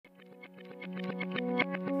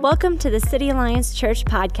Welcome to the City Alliance Church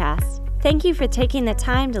podcast. Thank you for taking the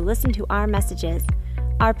time to listen to our messages.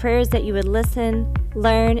 Our prayer is that you would listen,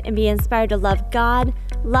 learn, and be inspired to love God,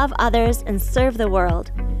 love others, and serve the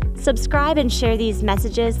world. Subscribe and share these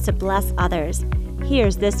messages to bless others.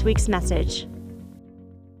 Here's this week's message.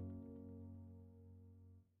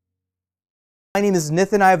 My name is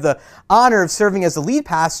Nathan. I have the honor of serving as the lead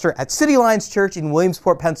pastor at City Alliance Church in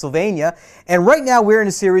Williamsport, Pennsylvania. And right now we're in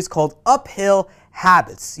a series called Uphill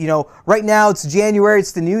Habits. You know, right now it's January,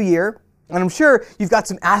 it's the new year, and I'm sure you've got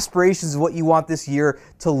some aspirations of what you want this year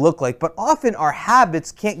to look like, but often our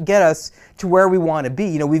habits can't get us to where we want to be.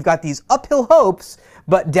 You know, we've got these uphill hopes,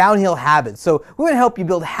 but downhill habits. So we're going to help you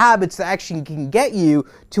build habits that actually can get you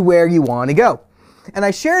to where you want to go. And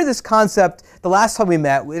I shared this concept the last time we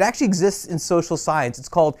met. It actually exists in social science. It's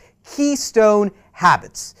called keystone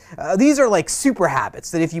habits. These are like super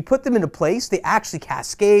habits that if you put them into place, they actually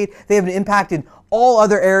cascade. They have an impact in all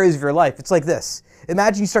other areas of your life. It's like this.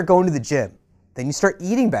 Imagine you start going to the gym. Then you start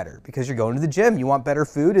eating better because you're going to the gym. You want better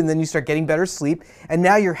food, and then you start getting better sleep, and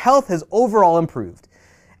now your health has overall improved.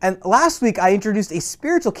 And last week, I introduced a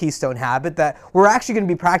spiritual keystone habit that we're actually going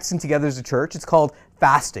to be practicing together as a church. It's called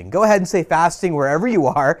fasting. Go ahead and say fasting wherever you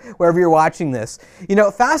are, wherever you're watching this. You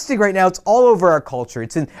know, fasting right now, it's all over our culture.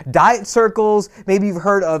 It's in diet circles. Maybe you've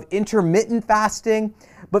heard of intermittent fasting.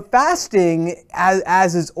 But fasting,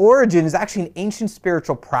 as its origin, is actually an ancient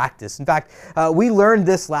spiritual practice. In fact, we learned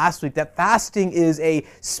this last week, that fasting is a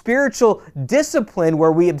spiritual discipline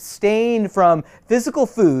where we abstain from physical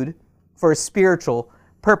food for a spiritual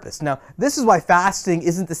purpose. Now, this is why fasting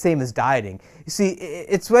isn't the same as dieting. You see,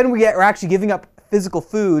 it's when we're actually giving up physical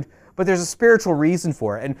food, but there's a spiritual reason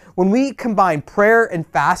for it. And when we combine prayer and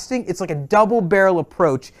fasting, it's like a double-barrel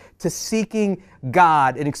approach to seeking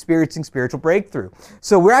God and experiencing spiritual breakthrough.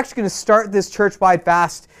 So we're actually going to start this church-wide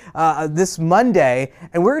fast this Monday,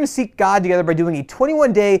 and we're going to seek God together by doing a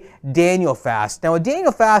 21-day Daniel fast. Now, a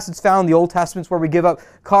Daniel fast is found in the Old Testament where we give up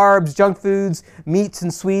carbs, junk foods, meats,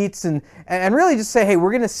 and sweets, and really just say, hey,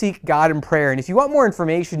 we're going to seek God in prayer. And if you want more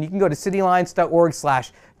information, you can go to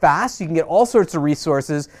cityalliance.org/fast. You can get all sorts of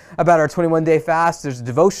resources about our 21-day fast. There's a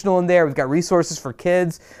devotional in there. We've got resources for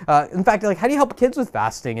kids. In fact, like, how do you help kids with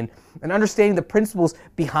fasting and understanding the principles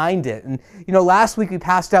behind it? And, you know, last week we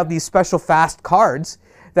passed out these special fast cards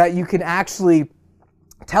that you can actually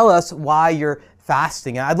tell us why you're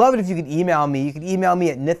fasting. And I'd love it if you could email me. You can email me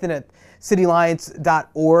at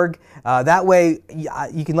nathan@cityalliance.org. That way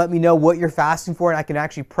you can let me know what you're fasting for, and I can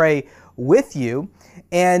actually pray with you.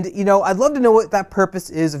 And, you know, I'd love to know what that purpose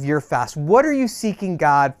is of your fast. What are you seeking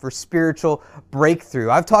God for spiritual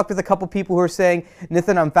breakthrough? I've talked with a couple people who are saying,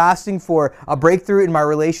 Nathan, I'm fasting for a breakthrough in my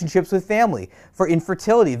relationships with family, for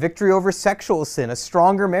infertility, victory over sexual sin, a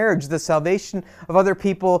stronger marriage, the salvation of other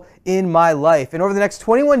people in my life. And over the next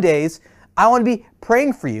 21 days, I want to be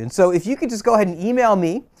praying for you. And so if you could just go ahead and email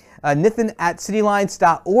me,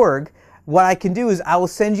 nathan@cityalliance.org, what I can do is I will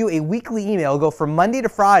send you a weekly email, go from Monday to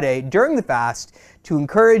Friday during the fast, to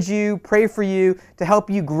encourage you, pray for you, to help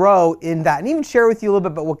you grow in that, and even share with you a little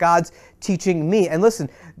bit about what God's teaching me. And listen,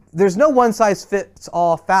 there's no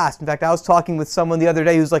one-size-fits-all fast. In fact, I was talking with someone the other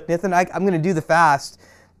day who's like, Nathan, I'm going to do the fast,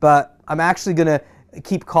 but I'm actually going to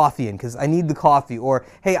keep coffee in because I need the coffee. Or,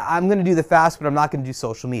 hey, I'm going to do the fast, but I'm not going to do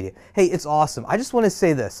social media. Hey, it's awesome. I just want to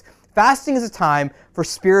say this. Fasting is a time for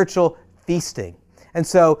spiritual feasting. And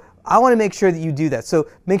so I want to make sure that you do that. So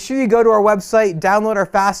make sure you go to our website, download our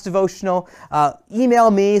fast devotional,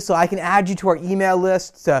 email me so I can add you to our email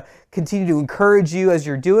list to continue to encourage you as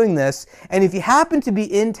you're doing this. And if you happen to be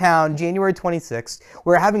in town January 26th,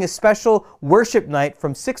 we're having a special worship night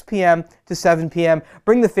from 6 p.m. to 7 p.m.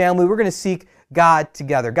 Bring the family. We're going to seek God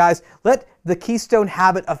together. Guys, let the keystone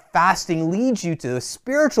habit of fasting lead you to a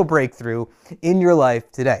spiritual breakthrough in your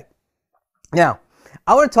life today. Now,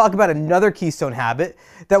 I want to talk about another keystone habit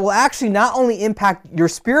that will actually not only impact your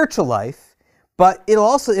spiritual life, but it'll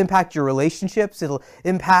also impact your relationships. It'll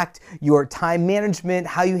impact your time management,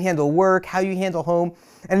 how you handle work, how you handle home.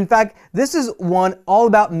 And in fact, this is one all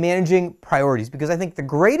about managing priorities, because I think the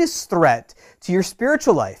greatest threat to your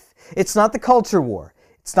spiritual life, it's not the culture war.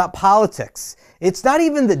 It's not politics. It's not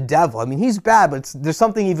even the devil. I mean, he's bad, but there's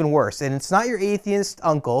something even worse. And it's not your atheist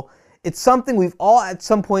uncle. It's something we've all at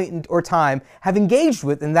some point or time have engaged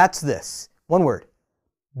with, and that's this. One word: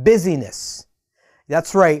 busyness.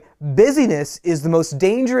 That's right. Busyness is the most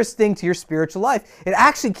dangerous thing to your spiritual life. It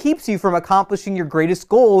actually keeps you from accomplishing your greatest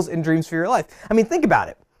goals and dreams for your life. I mean, think about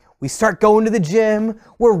it. We start going to the gym,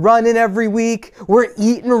 we're running every week, we're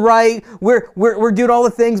eating right, we're doing all the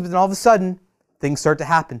things, but then all of a sudden, things start to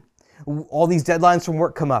happen. All these deadlines from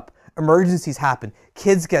work come up, emergencies happen,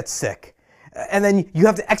 kids get sick. And then you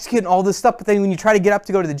have to execute all this stuff, but then when you try to get up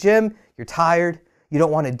to go to the gym, you're tired, you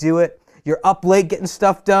don't want to do it. You're up late getting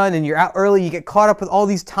stuff done, and you're out early, you get caught up with all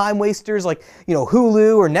these time wasters like,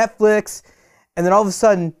 Hulu or Netflix, and then all of a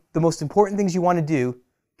sudden, the most important things you want to do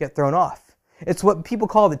get thrown off. It's what people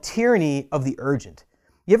call the tyranny of the urgent.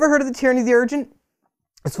 You ever heard of the tyranny of the urgent?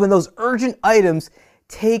 It's when those urgent items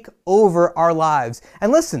take over our lives.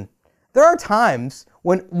 And listen, there are times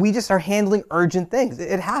when we just are handling urgent things.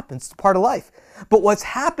 It happens, it's part of life. But what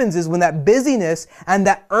happens is when that busyness and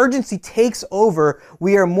that urgency takes over,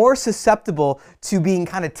 we are more susceptible to being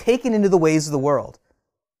kind of taken into the ways of the world.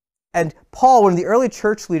 And Paul, one of the early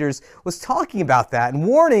church leaders, was talking about that and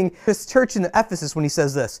warning his church in Ephesus when he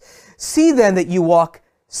says this, "See then that you walk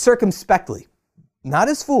circumspectly, not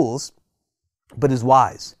as fools, but as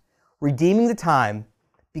wise, redeeming the time,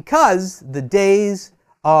 because the days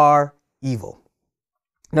are evil."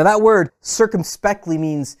 Now that word circumspectly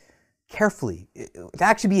means carefully, to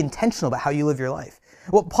actually be intentional about how you live your life.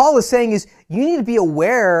 What Paul is saying is you need to be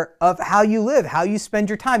aware of how you live, how you spend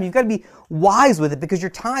your time. You've got to be wise with it because your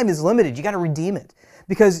time is limited. You got to redeem it.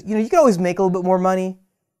 Because you can always make a little bit more money.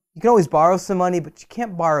 You can always borrow some money, but you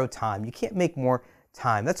can't borrow time. You can't make more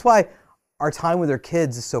time. That's why our time with our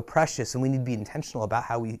kids is so precious, and we need to be intentional about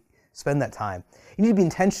how we spend that time. You need to be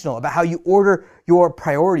intentional about how you order your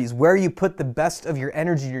priorities, where you put the best of your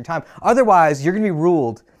energy and your time. Otherwise, you're going to be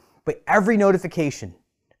ruled by every notification,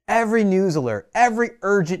 every news alert, every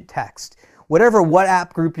urgent text, whatever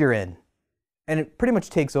WhatsApp group you're in, and it pretty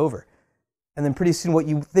much takes over. And then pretty soon what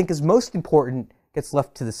you think is most important gets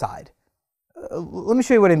left to the side. Let me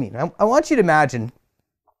show you what I mean. I want you to imagine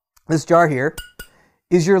this jar here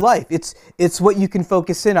is your life. It's what you can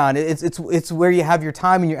focus in on. It's where you have your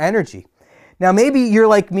time and your energy. Now maybe you're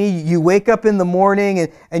like me, you wake up in the morning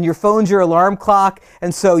and your phone's your alarm clock,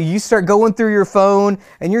 and so you start going through your phone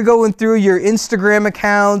and you're going through your Instagram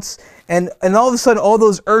accounts, and all of a sudden all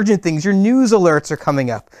those urgent things, your news alerts are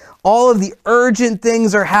coming up. All of the urgent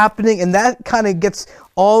things are happening, and that kind of gets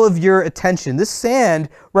all of your attention. This sand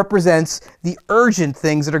represents the urgent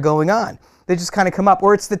things that are going on. They just kind of come up.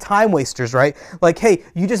 Or it's the time wasters, right? Like, hey,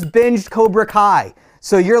 you just binged Cobra Kai.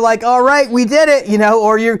 So you're like, all right, we did it,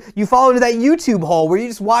 or you fall into that YouTube hole where you're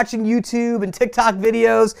just watching YouTube and TikTok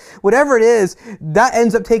videos, whatever it is, that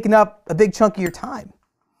ends up taking up a big chunk of your time.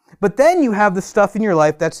 But then you have the stuff in your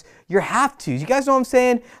life that's your have-tos. You guys know what I'm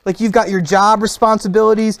saying? Like you've got your job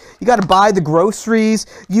responsibilities, you got to buy the groceries,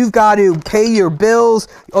 you've got to pay your bills,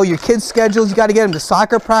 your kids' schedules, you got to get them to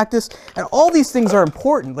soccer practice, and all these things are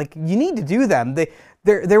important. Like you need to do them.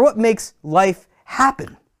 They're what makes life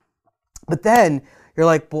happen. But then you're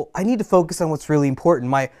like, well, I need to focus on what's really important,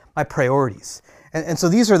 my priorities. And so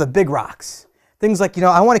these are the big rocks. Things like,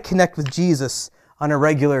 I want to connect with Jesus on a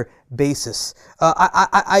regular basis.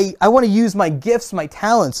 I want to use my gifts, my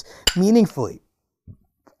talents meaningfully.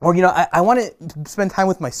 Or, I want to spend time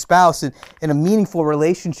with my spouse in a meaningful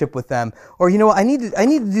relationship with them. Or, I need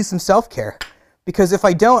to do some self-care. Because if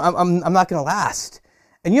I don't, I'm not going to last.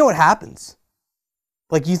 And you know what happens?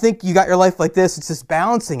 Like you think you got your life like this, it's this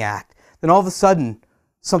balancing act. Then all of a sudden,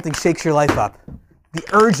 something shakes your life up. The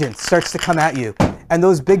urgent starts to come at you. And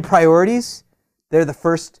those big priorities, they're the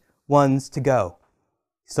first ones to go.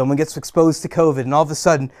 Someone gets exposed to COVID, and all of a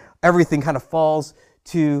sudden, everything kind of falls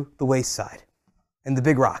to the wayside. And the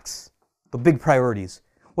big rocks, the big priorities,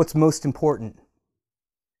 what's most important,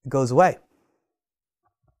 it goes away.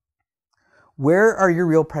 Where are your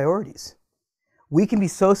real priorities? We can be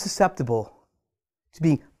so susceptible to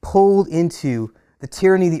being pulled into the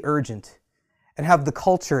tyranny of the urgent, and have the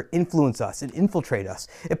culture influence us and infiltrate us.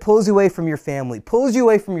 It pulls you away from your family, pulls you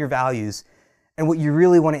away from your values, and what you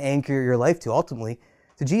really want to anchor your life to, ultimately,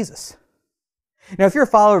 to Jesus. Now, if you're a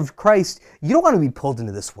follower of Christ, you don't want to be pulled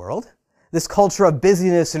into this world, this culture of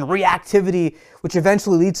busyness and reactivity, which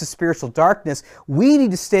eventually leads to spiritual darkness. We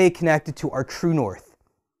need to stay connected to our true north.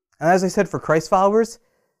 And as I said, for Christ followers,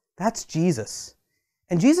 that's Jesus.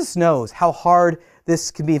 And Jesus knows how hard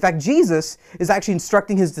this can be. In fact, Jesus is actually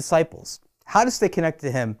instructing his disciples how to stay connected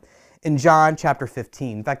to him in John chapter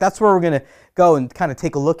 15. In fact, that's where we're going to go and kind of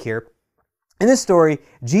take a look here. In this story,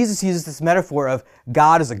 Jesus uses this metaphor of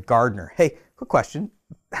God as a gardener. Hey, quick question.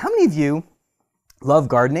 How many of you love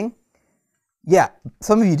gardening? Yeah,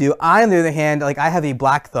 some of you do. I, on the other hand, I have a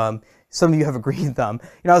black thumb. Some of you have a green thumb.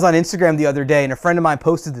 I was on Instagram the other day, and a friend of mine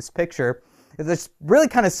posted this picture. This really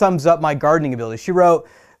kind of sums up my gardening ability. She wrote,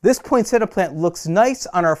 "This poinsettia plant looks nice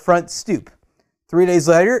on our front stoop. 3 days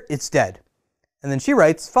later, it's dead." And then she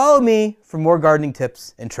writes, "Follow me for more gardening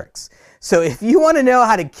tips and tricks." So if you want to know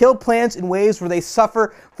how to kill plants in ways where they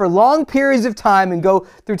suffer for long periods of time and go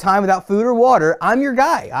through time without food or water, I'm your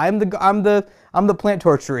guy. I'm the plant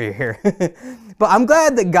torturer here. But I'm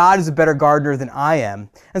glad that God is a better gardener than I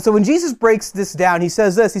am. And so when Jesus breaks this down, he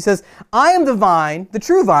says this. He says, I am the vine, the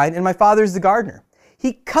true vine, and my Father is the gardener.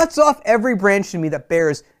 He cuts off every branch in me that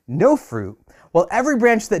bears no fruit, while every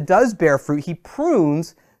branch that does bear fruit, he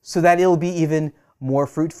prunes so that it'll be even more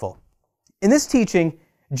fruitful. In this teaching,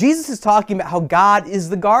 Jesus is talking about how God is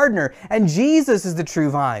the gardener, and Jesus is the true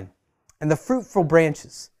vine. And the fruitful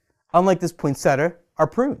branches, unlike this poinsettia, are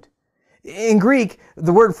pruned. In Greek,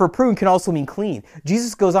 the word for prune can also mean clean.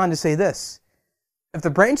 Jesus goes on to say this. If the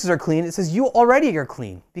branches are clean, it says you already are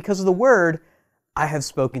clean because of the word I have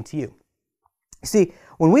spoken to you. You see,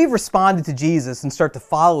 when we've responded to Jesus and start to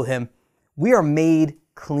follow him, we are made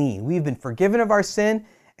clean. We've been forgiven of our sin,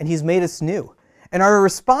 and he's made us new. And our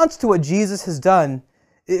response to what Jesus has done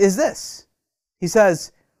is this. He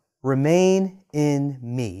says, remain in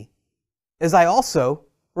me, as I also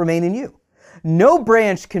remain in you. No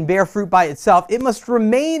branch can bear fruit by itself. It must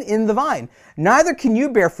remain in the vine. Neither can you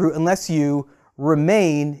bear fruit unless you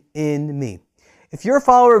remain in me. If you're a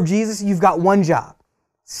follower of Jesus, you've got one job.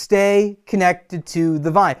 Stay connected to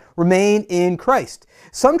the vine. Remain in Christ.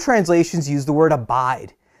 Some translations use the word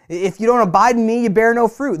abide. If you don't abide in me, you bear no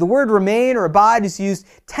fruit. The word remain or abide is used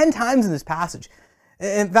 10 times in this passage.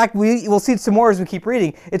 In fact, we'll see it some more as we keep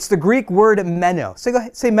reading. It's the Greek word meno. So go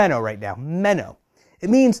ahead, say meno right now. Meno. It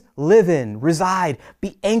means live in, reside,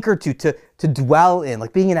 be anchored to dwell in,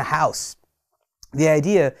 like being in a house. The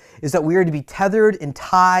idea is that we are to be tethered and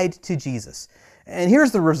tied to Jesus. And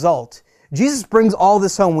here's the result. Jesus brings all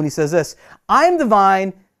this home when he says this, I am the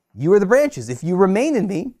vine, you are the branches. If you remain in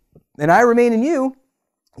me, and I remain in you,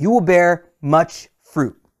 you will bear much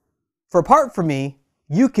fruit. For apart from me,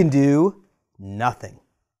 you can do nothing.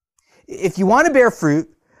 If you want to bear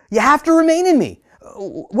fruit, you have to remain in me.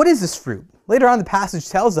 What is this fruit? Later on, the passage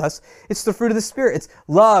tells us it's the fruit of the Spirit. It's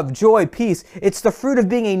love, joy, peace. It's the fruit of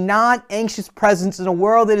being a non-anxious presence in a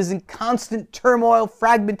world that is in constant turmoil,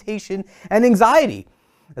 fragmentation, and anxiety.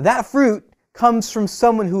 That fruit comes from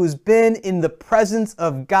someone who has been in the presence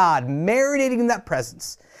of God, marinating in that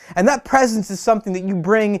presence. And that presence is something that you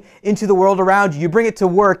bring into the world around you. You bring it to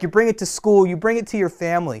work, you bring it to school, you bring it to your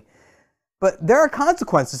family. But there are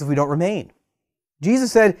consequences if we don't remain.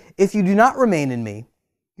 Jesus said, if you do not remain in me,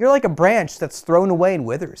 you're like a branch that's thrown away and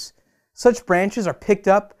withers. Such branches are picked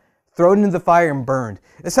up, thrown into the fire, and burned.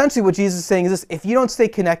 Essentially what Jesus is saying is this, if you don't stay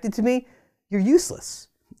connected to me, you're useless.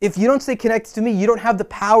 If you don't stay connected to me, you don't have the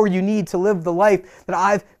power you need to live the life that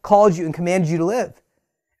I've called you and commanded you to live.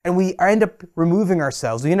 And we end up removing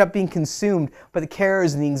ourselves. We end up being consumed by the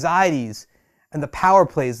cares and the anxieties and the power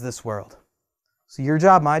plays of this world. So your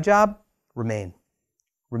job, my job, remain.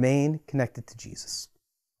 Remain connected to Jesus.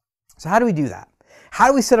 So how do we do that? How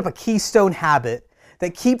do we set up a keystone habit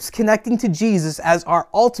that keeps connecting to Jesus as our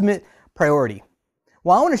ultimate priority?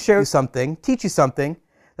 Well, I want to share you something, teach you something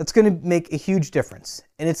that's going to make a huge difference.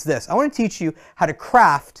 And it's this. I want to teach you how to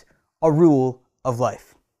craft a rule of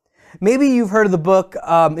life. Maybe you've heard of the book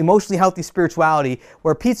Emotionally Healthy Spirituality,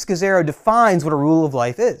 where Pete Scazzero defines what a rule of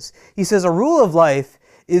life is. He says a rule of life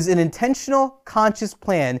is an intentional, conscious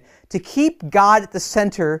plan to keep God at the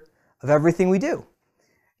center of everything we do.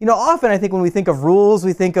 You know, often I think when we think of rules,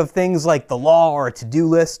 we think of things like the law or a to-do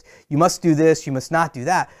list. You must do this, you must not do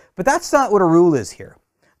that. But that's not what a rule is here.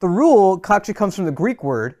 The rule actually comes from the Greek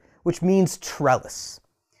word, which means trellis.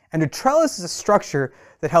 And a trellis is a structure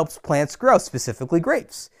that helps plants grow, specifically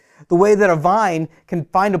grapes. The way that a vine can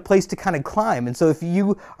find a place to kind of climb. And so if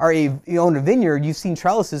you own a vineyard, you've seen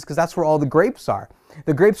trellises because that's where all the grapes are.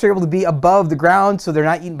 The grapes are able to be above the ground so they're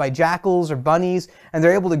not eaten by jackals or bunnies, and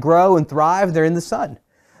they're able to grow and thrive. They're in the sun.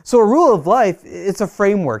 So a rule of life, it's a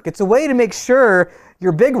framework. It's a way to make sure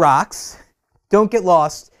your big rocks don't get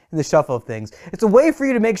lost in the shuffle of things. It's a way for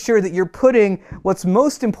you to make sure that you're putting what's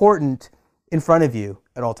most important in front of you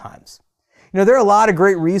at all times. You know, there are a lot of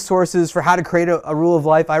great resources for how to create a rule of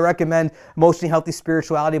life. I recommend Emotionally Healthy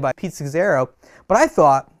Spirituality by Pete Scazzero. But I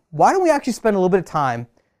thought, why don't we actually spend a little bit of time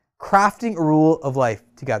crafting a rule of life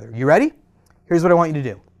together? You ready? Here's what I want you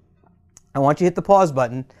to do. I want you to hit the pause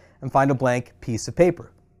button and find a blank piece of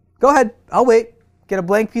paper. Go ahead, I'll wait. Get a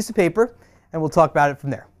blank piece of paper and we'll talk about it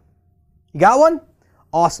from there. You got one?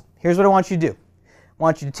 Awesome. Here's what I want you to do. I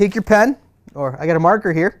want you to take your pen, or I got a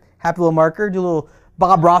marker here, happy little marker, do a little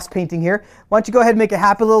Bob Ross painting here. Why don't you go ahead and make a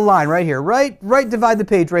happy little line right here. Right, divide the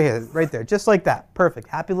page right here, right there, just like that. Perfect,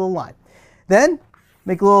 happy little line. Then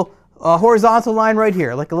make a little horizontal line right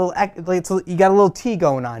here, like a little, you got a little T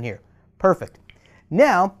going on here. Perfect.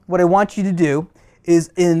 Now, what I want you to do is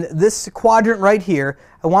in this quadrant right here.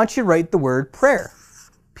 I want you to write the word prayer.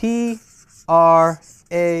 P-R-A-Y-E-R.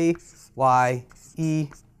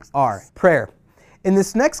 Prayer. In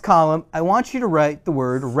this next column, I want you to write the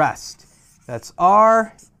word rest. That's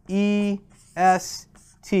R-E-S-T.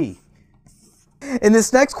 In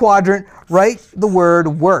this next quadrant, write the word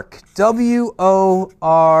work. W-O-R-K.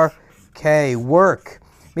 Work.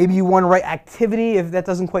 Maybe you want to write activity if that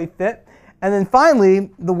doesn't quite fit. And then finally,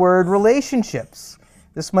 the word relationships.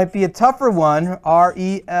 This might be a tougher one.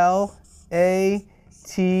 R-E-L-A-T-I-O-N-S.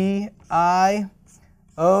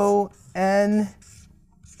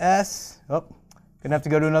 Oh, gonna have to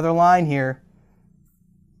go to another line here.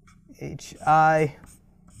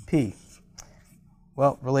 H-I-P.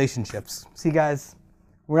 Well, relationships. See, guys,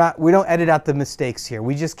 we don't edit out the mistakes here.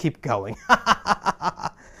 We just keep going.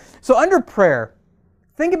 So under prayer,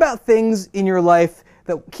 think about things in your life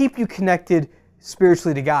that keep you connected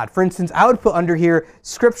spiritually to God. For instance, I would put under here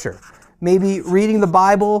Scripture. Maybe reading the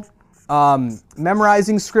Bible,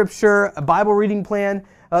 memorizing Scripture, a Bible reading plan.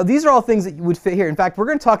 These are all things that would fit here. In fact, we're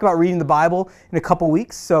going to talk about reading the Bible in a couple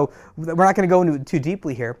weeks, so we're not going to go into it too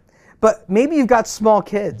deeply here. But maybe you've got small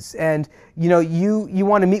kids and you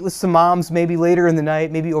want to meet with some moms maybe later in the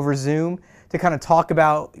night, maybe over Zoom, to kind of talk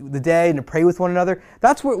about the day and to pray with one another.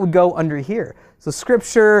 That's what would go under here. So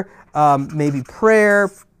Scripture, maybe prayer,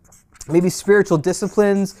 maybe spiritual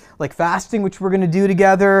disciplines like fasting, which we're going to do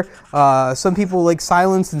together. Some people like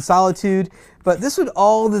silence and solitude. But this would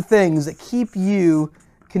all the things that keep you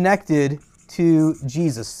connected to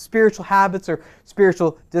Jesus. Spiritual habits or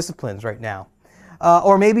spiritual disciplines right now.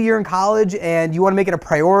 Or maybe you're in college and you want to make it a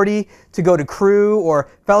priority to go to Cru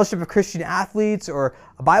or Fellowship of Christian Athletes or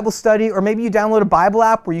a Bible study, or maybe you download a Bible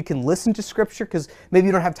app where you can listen to Scripture because maybe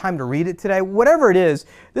you don't have time to read it today. Whatever it is,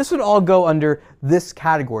 this would all go under this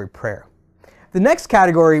category, prayer. The next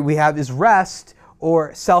category we have is rest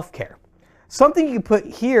or self-care. Something you can put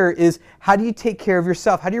here is, how do you take care of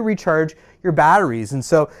yourself? How do you recharge your batteries? And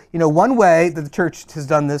so, one way that the church has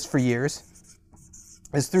done this for years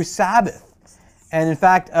is through Sabbath. And in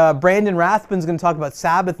fact, Brandon Rathbun's going to talk about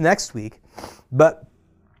Sabbath next week. But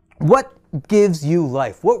what gives you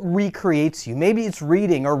life? What recreates you? Maybe it's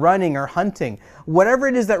reading or running or hunting. Whatever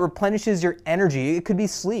it is that replenishes your energy. It could be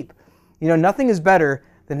sleep. Nothing is better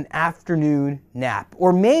than an afternoon nap.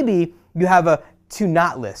 Or maybe you have a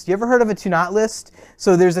to-not list. You ever heard of a to-not list?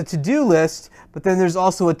 So there's a to-do list, but then there's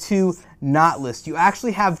also a to-not list. You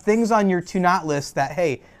actually have things on your to-not list that,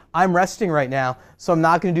 hey, I'm resting right now, so I'm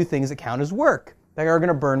not going to do things that count as work, that are going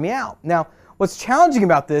to burn me out. Now, what's challenging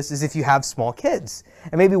about this is if you have small kids,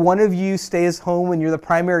 and maybe one of you stays home and you're the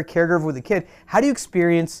primary caregiver with a kid, how do you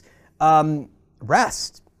experience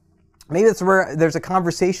rest? Maybe that's where there's a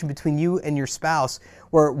conversation between you and your spouse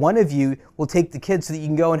where one of you will take the kids so that you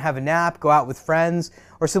can go and have a nap, go out with friends,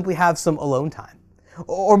 or simply have some alone time.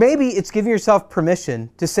 Or maybe it's giving yourself permission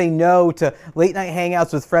to say no to late night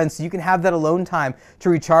hangouts with friends so you can have that alone time to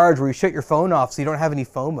recharge where you shut your phone off so you don't have any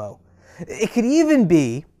FOMO. It could even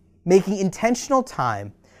be making intentional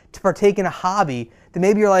time to partake in a hobby that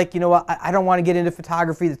maybe you're like, what, I don't want to get into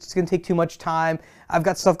photography. That's going to take too much time. I've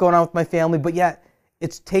got stuff going on with my family, but yet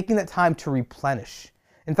it's taking that time to replenish.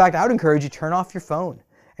 In fact, I would encourage you to turn off your phone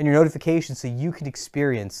and your notifications so you can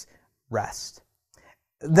experience rest.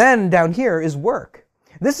 Then down here is work.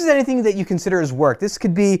 This is anything that you consider as work. This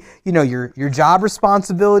could be, your job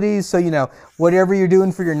responsibilities. So, whatever you're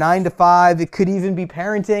doing for your 9 to 5. It could even be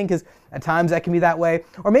parenting, because at times that can be that way.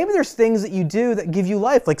 Or maybe there's things that you do that give you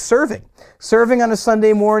life, like serving. Serving on a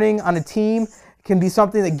Sunday morning on a team can be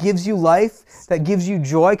something that gives you life, that gives you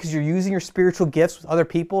joy, because you're using your spiritual gifts with other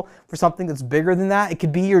people for something that's bigger than that. It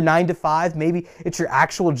could be your 9 to 5. Maybe it's your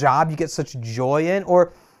actual job you get such joy in.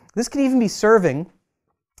 Or this could even be serving,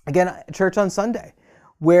 again, at church on Sunday,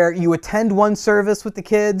 where you attend one service with the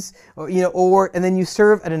kids, and then you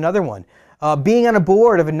serve at another one. Being on a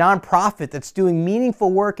board of a nonprofit that's doing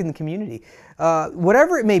meaningful work in the community.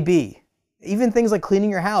 Whatever it may be, even things like cleaning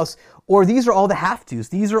your house, or these are all the have-tos.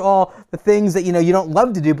 These are all the things that you don't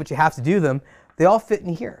love to do, but you have to do them. They all fit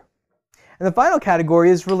in here. And the final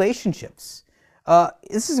category is relationships.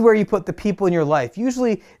 This is where you put the people in your life.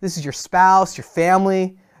 Usually this is your spouse, your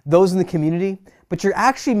family, those in the community, but you're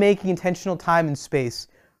actually making intentional time and space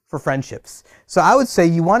for friendships. So I would say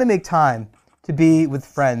you want to make time to be with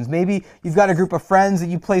friends. Maybe you've got a group of friends that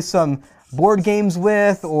you play some board games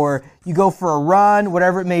with, or you go for a run,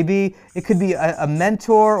 whatever it may be. It could be a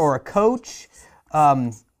mentor or a coach,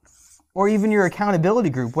 or even your accountability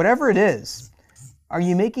group, whatever it is. Are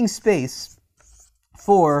you making space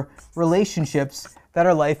for relationships that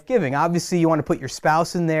are life-giving. Obviously, you want to put your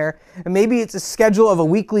spouse in there, and maybe it's a schedule of a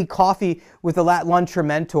weekly coffee with a lat lunch or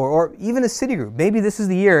mentor, or even a city group. Maybe this is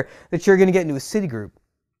the year that you're going to get into a city group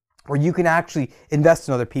where you can actually invest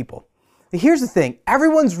in other people. But here's the thing,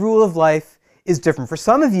 everyone's rule of life is different. For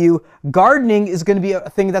some of you, gardening is going to be a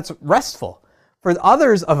thing that's restful. For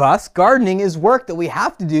others of us, gardening is work that we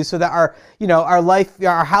have to do so that our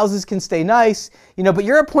houses can stay nice, but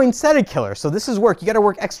you're a poinsettia killer, so this is work. You got to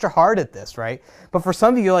work extra hard at this, right? But for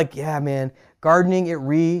some of you, you're like, yeah, man, gardening, it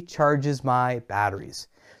recharges my batteries.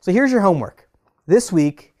 So here's your homework. This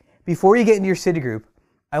week, before you get into your city group,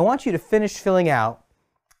 I want you to finish filling out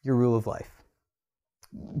your rule of life.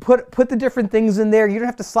 Put the different things in there. You don't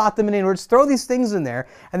have to slot them in anywhere. Just throw these things in there.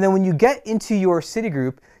 And then when you get into your city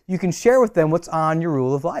group, you can share with them what's on your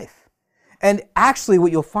rule of life. And actually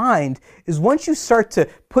what you'll find is once you start to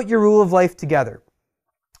put your rule of life together,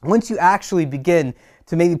 once you actually begin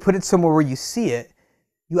to maybe put it somewhere where you see it,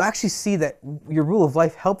 you actually see that your rule of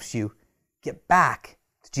life helps you get back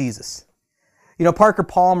to Jesus. Parker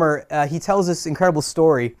Palmer, he tells this incredible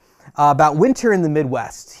story about winter in the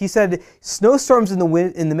Midwest. He said snowstorms in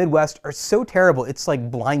the Midwest are so terrible, it's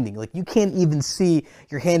like blinding. Like you can't even see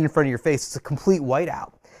your hand in front of your face. It's a complete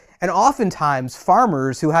whiteout. And oftentimes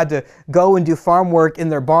farmers who had to go and do farm work in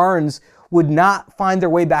their barns would not find their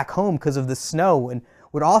way back home because of the snow and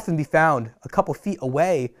would often be found a couple feet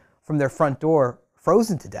away from their front door,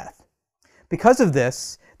 frozen to death. Because of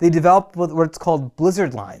this, they developed what's called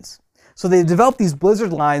blizzard lines. So they developed these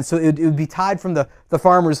blizzard lines so it would be tied from the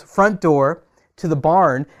farmer's front door to the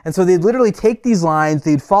barn. And so they'd literally take these lines,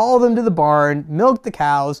 they'd follow them to the barn, milk the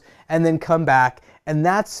cows, and then come back. And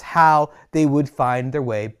that's how they would find their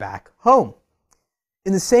way back home.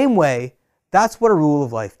 In the same way, that's what a rule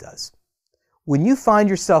of life does. When you find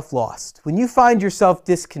yourself lost, when you find yourself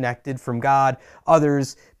disconnected from God,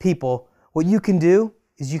 others, people, what you can do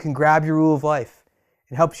is you can grab your rule of life.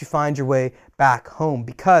 It helps you find your way back home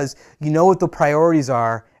because you know what the priorities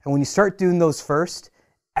are. And when you start doing those first,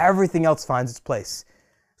 everything else finds its place.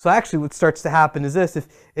 So actually what starts to happen is this.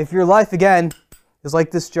 If your life, again, is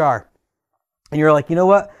like this jar, and you're like, you know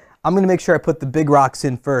what? I'm going to make sure I put the big rocks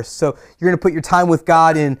in first. So you're going to put your time with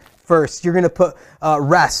God in first. You're going to put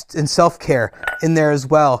rest and self-care in there as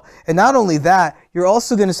well. And not only that, you're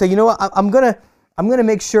also going to say, you know what? I'm going to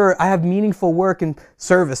make sure I have meaningful work and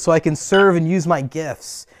service so I can serve and use my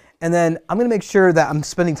gifts. And then I'm going to make sure that I'm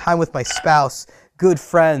spending time with my spouse, good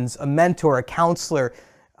friends, a mentor, a counselor.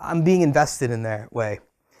 I'm being invested in that way.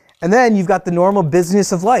 And then you've got the normal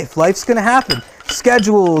business of life. Life's going to happen.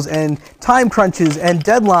 Schedules and time crunches and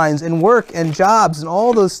deadlines and work and jobs and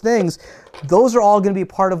all those things. Those are all going to be a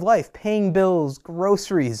part of life. Paying bills,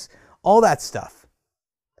 groceries, all that stuff.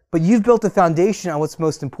 But you've built a foundation on what's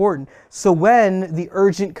most important. So when the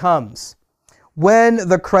urgent comes, when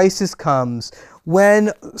the crisis comes,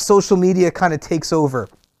 when social media kind of takes over,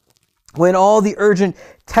 when all the urgent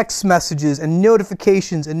text messages and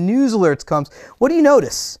notifications and news alerts comes, what do you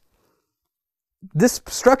notice? This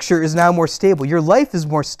structure is now more stable. Your life is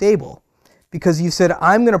more stable because you said,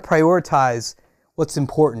 I'm going to prioritize what's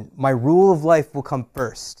important. My rule of life will come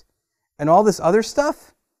first. And all this other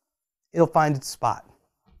stuff, it'll find its spot.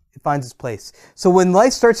 It finds its place. So when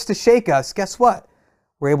life starts to shake us, guess what?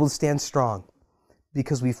 We're able to stand strong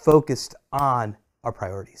because we focused on our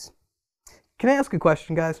priorities. Can I ask a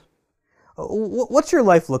question, guys? What's your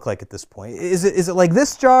life look like at this point? Is it like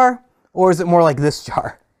this jar, or is it more like this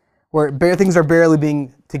jar, where things are barely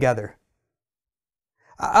being together?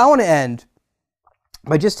 I want to end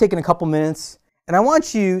by just taking a couple minutes, and I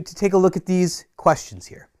want you to take a look at these questions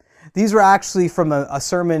here. These were actually from a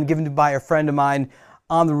sermon given by a friend of mine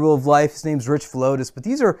on the rule of life. His name's Rich Velotis, but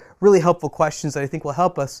these are really helpful questions that I think will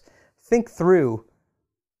help us think through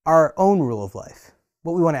our own rule of life,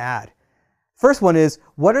 what we want to add. First one is,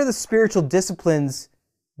 what are the spiritual disciplines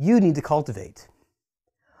you need to cultivate?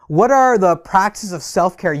 What are the practices of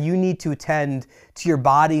self-care you need to attend to your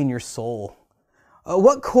body and your soul?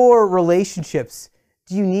 What core relationships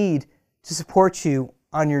do you need to support you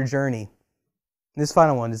on your journey? And this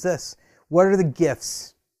final one is this. What are the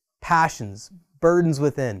gifts, passions, burdens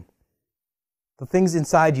within? The things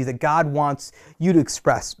inside you that God wants you to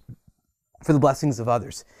express for the blessings of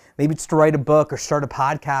others. Maybe it's to write a book or start a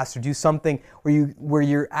podcast or do something where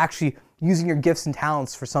you're actually using your gifts and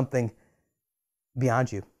talents for something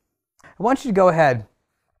beyond you. I want you to go ahead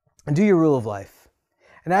and do your rule of life.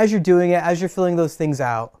 And as you're doing it, as you're filling those things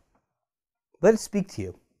out, let it speak to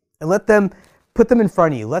you. And put them in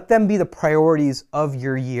front of you. Let them be the priorities of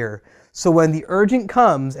your year. So when the urgent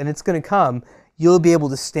comes, and it's going to come, you'll be able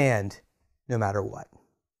to stand no matter what.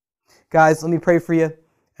 Guys, let me pray for you,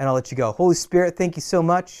 and I'll let you go. Holy Spirit, thank you so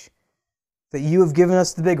much that you have given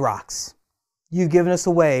us the big rocks. You've given us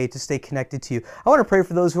a way to stay connected to you. I want to pray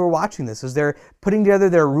for those who are watching this as they're putting together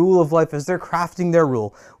their rule of life, as they're crafting their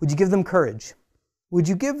rule. Would you give them courage? Would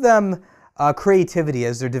you give them creativity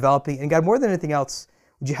as they're developing? And God, more than anything else,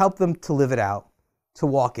 would you help them to live it out, to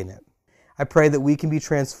walk in it? I pray that we can be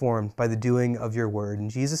transformed by the doing of your word. In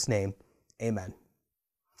Jesus' name, amen.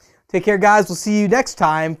 Take care, guys. We'll see you next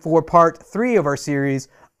time for part 3 of our series,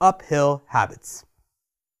 Uphill Habits.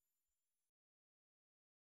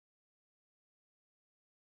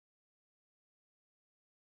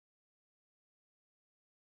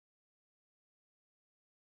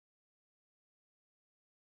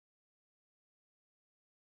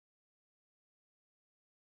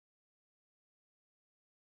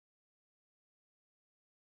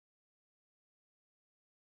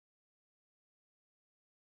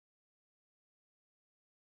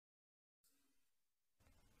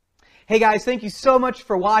 Hey guys, thank you so much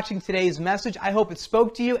for watching today's message. I hope it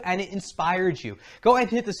spoke to you and it inspired you. Go ahead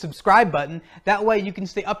and hit the subscribe button. That way you can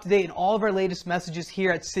stay up to date in all of our latest messages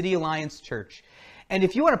here at City Alliance Church. And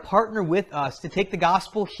if you want to partner with us to take the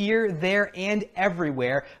gospel here, there, and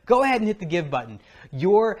everywhere, go ahead and hit the give button.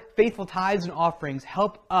 Your faithful tithes and offerings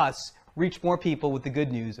help us reach more people with the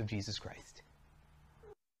good news of Jesus Christ.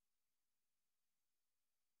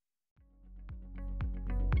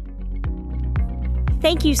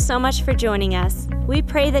 Thank you so much for joining us. We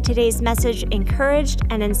pray that today's message encouraged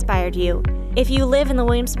and inspired you. If you live in the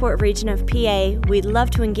Williamsport region of PA, we'd love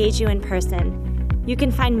to engage you in person. You can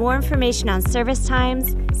find more information on service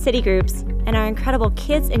times, city groups, and our incredible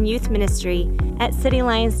kids and youth ministry at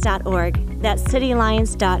cityalliance.org. That's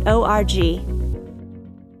cityalliance.org.